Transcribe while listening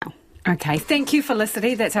OK, thank you,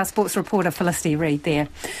 Felicity. That's our sports reporter, Felicity Reid there.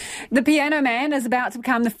 The Piano Man is about to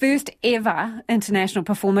become the first ever international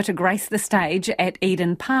performer to grace the stage at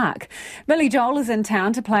Eden Park. Billy Joel is in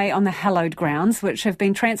town to play on the hallowed grounds, which have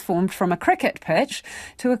been transformed from a cricket pitch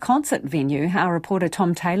to a concert venue. Our reporter,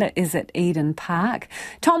 Tom Taylor, is at Eden Park.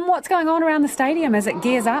 Tom, what's going on around the stadium as it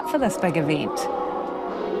gears up for this big event?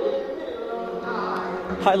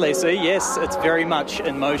 Hi Lisa, yes, it's very much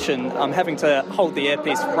in motion. I'm having to hold the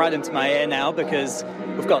earpiece right into my ear now because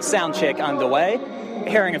we've got sound check underway.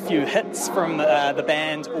 Hearing a few hits from the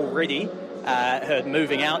band already. Heard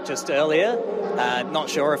Moving Out just earlier.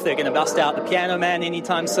 Not sure if they're going to bust out the Piano Man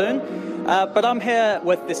anytime soon. But I'm here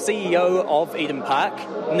with the CEO of Eden Park,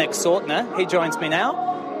 Nick Sautner. He joins me now.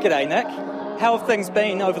 G'day, Nick. How have things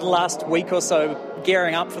been over the last week or so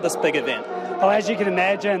gearing up for this big event? Well, as you can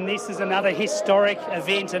imagine, this is another historic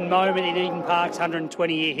event and moment in Eden Park's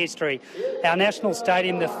 120-year history. Our national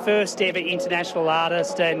stadium, the first ever international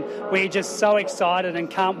artist, and we're just so excited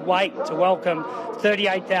and can't wait to welcome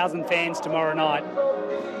 38,000 fans tomorrow night.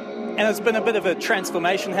 And it's been a bit of a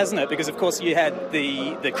transformation, hasn't it? Because, of course, you had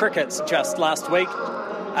the crickets just last week,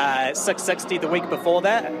 660 the week before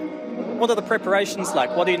that. What are the preparations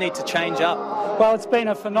like? What do you need to change up? Well, it's been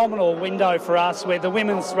a phenomenal window for us with the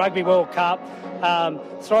Women's Rugby World Cup,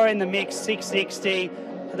 throw in the mix 660,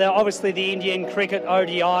 obviously the Indian cricket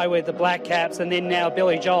ODI with the Black Caps, and then now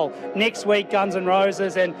Billy Joel. Next week, Guns N'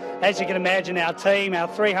 Roses, and as you can imagine, our team, our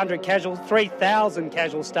 3,000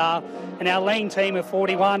 casual staff, and our lean team of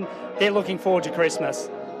 41, they're looking forward to Christmas.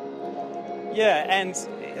 Yeah, and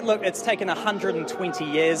look, it's taken 120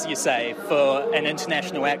 years, you say, for an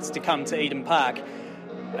international act to come to Eden Park.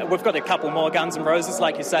 We've got a couple more Guns N' Roses,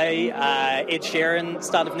 like you say, Ed Sheeran,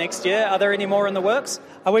 start of next year. Are there any more in the works?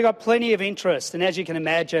 We've got plenty of interest, and as you can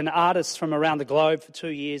imagine, artists from around the globe for 2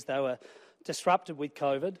 years, they were disrupted with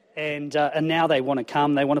COVID, and now they want to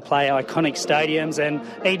come. They want to play iconic stadiums, and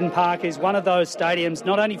Eden Park is one of those stadiums,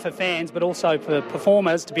 not only for fans, but also for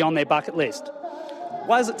performers to be on their bucket list.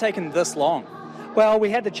 Why has it taken this long? Well, we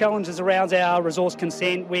had the challenges around our resource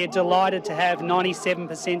consent. We're delighted to have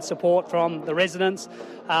 97% support from the residents.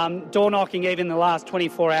 Door knocking even in the last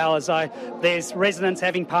 24 hours. There's residents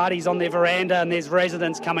having parties on their veranda and there's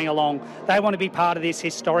residents coming along. They want to be part of this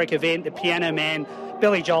historic event, the Piano Man,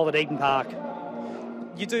 Billy Joel at Eden Park.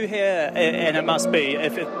 You do hear, and it must be,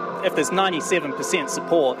 if there's 97%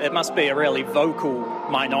 support, it must be a really vocal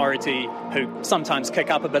minority who sometimes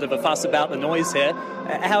kick up a bit of a fuss about the noise here.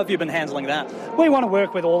 How have you been handling that? We want to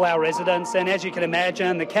work with all our residents, and as you can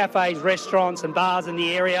imagine, the cafes, restaurants and bars in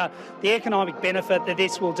the area, the economic benefit that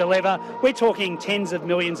this will deliver, we're talking tens of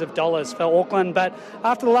millions of dollars for Auckland. But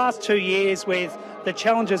after the last 2 years with the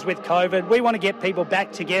challenges with COVID, we want to get people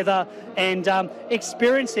back together and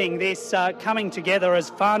experiencing this coming together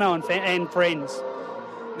as whānau and friends.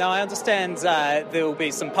 Now, I understand there will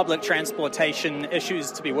be some public transportation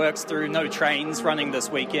issues to be worked through, no trains running this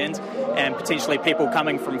weekend, and potentially people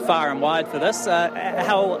coming from far and wide for this.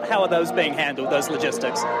 How are those being handled, those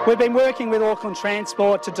logistics? We've been working with Auckland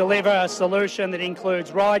Transport to deliver a solution that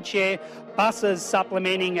includes rideshare, buses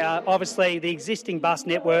supplementing obviously the existing bus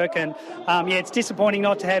network, and it's disappointing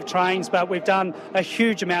not to have trains, but we've done a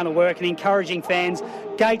huge amount of work and encouraging fans.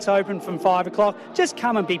 Gates open from 5 o'clock. Just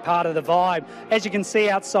come and be part of the vibe. As you can see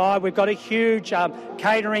outside, we've got a huge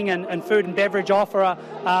catering and food and beverage offer.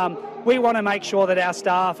 We want to make sure that our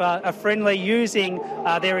staff are friendly, using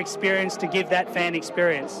their experience to give that fan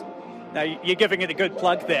experience. Now, you're giving it a good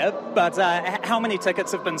plug there, but how many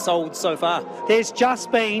tickets have been sold so far? There's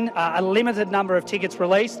just been a limited number of tickets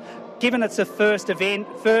released. Given it's a first event,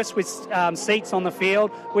 first with seats on the field,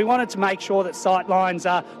 we wanted to make sure that sight lines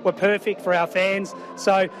were perfect for our fans.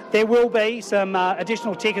 So there will be some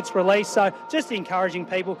additional tickets released. So just encouraging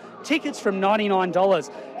people, tickets from $99.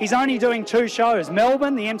 He's only doing 2 shows,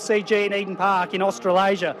 Melbourne, the MCG and Eden Park in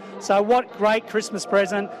Australasia. So what great Christmas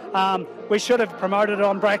present. We should have promoted it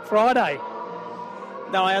on Black Friday.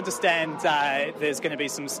 Now, I understand there's going to be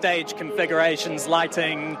some stage configurations,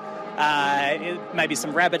 lighting, maybe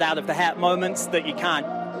some rabbit out of the hat moments that you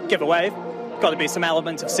can't give away. Got to be some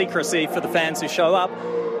element of secrecy for the fans who show up.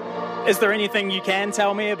 Is there anything you can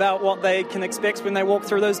tell me about what they can expect when they walk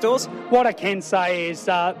through those doors? What I can say is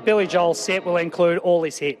Billy Joel's set will include all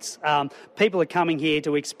his hits. People are coming here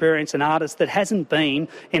to experience an artist that hasn't been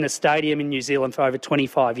in a stadium in New Zealand for over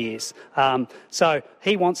 25 years. So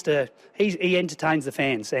he wants to... He entertains the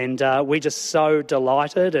fans, and we're just so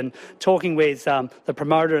delighted. And talking with the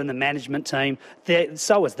promoter and the management team,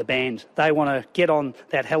 so is the band. They want to get on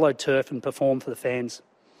that hallowed turf and perform for the fans.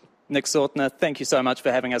 Nick Sautner, thank you so much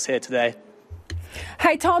for having us here today.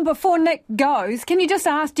 Hey, Tom, before Nick goes, can you just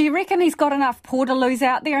ask, do you reckon he's got enough Portaloos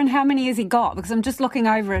out there, and how many has he got? Because I'm just looking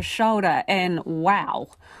over his shoulder and wow.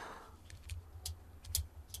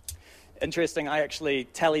 Interesting. I actually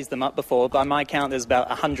tallied them up before. By my count, there's about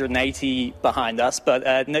 180 behind us.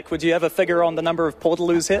 But Nick, would you have a figure on the number of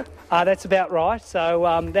Portaloos here? That's about right.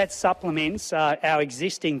 So that supplements our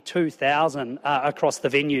existing 2,000 across the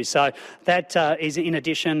venue. So that is in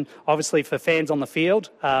addition, obviously, for fans on the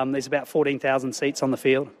field. There's about 14,000 seats on the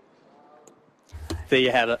field. There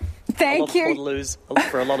you have it. Thank you. A lot of Portaloos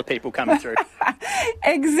for a lot of people coming through.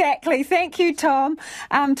 Exactly. Thank you, Tom.